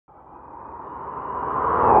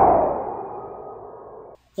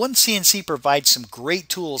OneCNC provides some great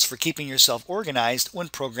tools for keeping yourself organized when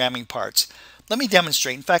programming parts. Let me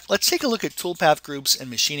demonstrate. In fact, let's take a look at toolpath groups and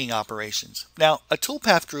machining operations. Now, a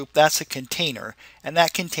toolpath group, that's a container, and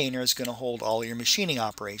that container is going to hold all your machining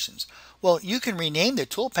operations. Well, you can rename the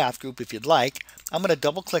toolpath group if you'd like. I'm going to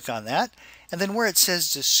double click on that, and then where it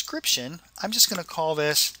says description, I'm just going to call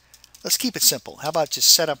this, let's keep it simple. How about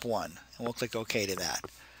just setup 1? And we'll click OK to that.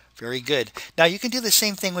 Very good. Now you can do the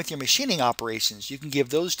same thing with your machining operations. You can give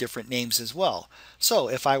those different names as well. So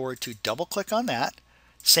if I were to double click on that,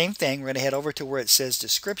 same thing, we're going to head over to where it says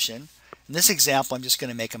description. In this example, I'm just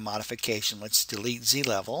going to make a modification. Let's delete Z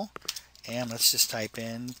level and let's just type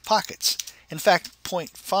in pockets. In fact,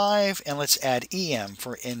 0.5, and let's add EM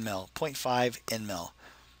for in mill, 0.5 in mill.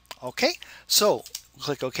 Okay, so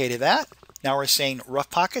click OK to that. Now we're saying rough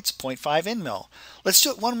pockets, 0.5 in mill. Let's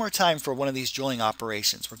do it one more time for one of these drilling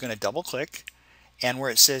operations. We're going to double click, and where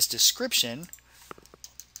it says description,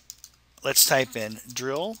 let's type in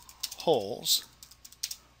drill holes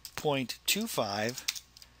 0.25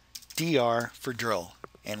 DR for drill,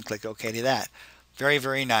 and click OK to that. Very,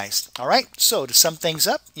 very nice. All right, so to sum things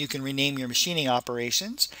up, you can rename your machining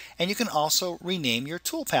operations, and you can also rename your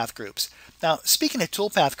toolpath groups. Now, speaking of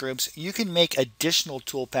toolpath groups, you can make additional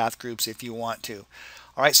toolpath groups if you want to.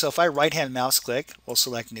 All right, so if I right-hand mouse click, we'll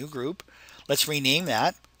select New Group. Let's rename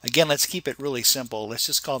that. Again, let's keep it really simple. Let's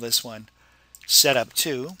just call this one Setup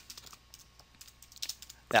 2.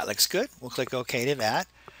 That looks good. We'll click OK to that.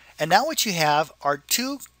 And now what you have are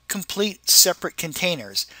two complete separate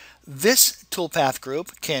containers. This toolpath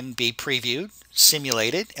group can be previewed,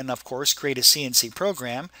 simulated, and of course create a CNC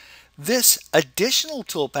program. This additional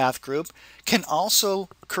toolpath group can also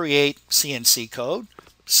create CNC code,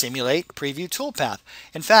 simulate, preview toolpath.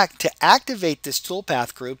 In fact, to activate this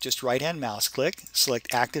toolpath group, just right-hand mouse click,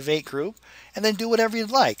 select Activate Group, and then do whatever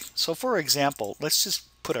you'd like. So for example, let's just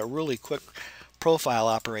put a really quick profile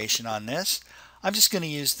operation on this. I'm just going to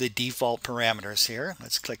use the default parameters here.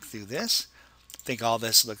 Let's click through this. I think all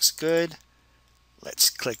this looks good. Let's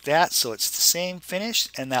click that so it's the same, finished,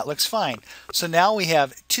 and that looks fine. So now we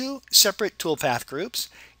have two separate toolpath groups.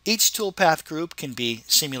 Each toolpath group can be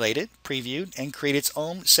simulated, previewed, and create its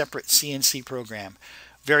own separate CNC program.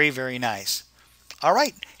 Very, very nice. All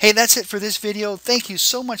right, hey, that's it for this video. Thank you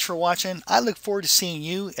so much for watching. I look forward to seeing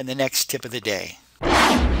you in the next tip of the day.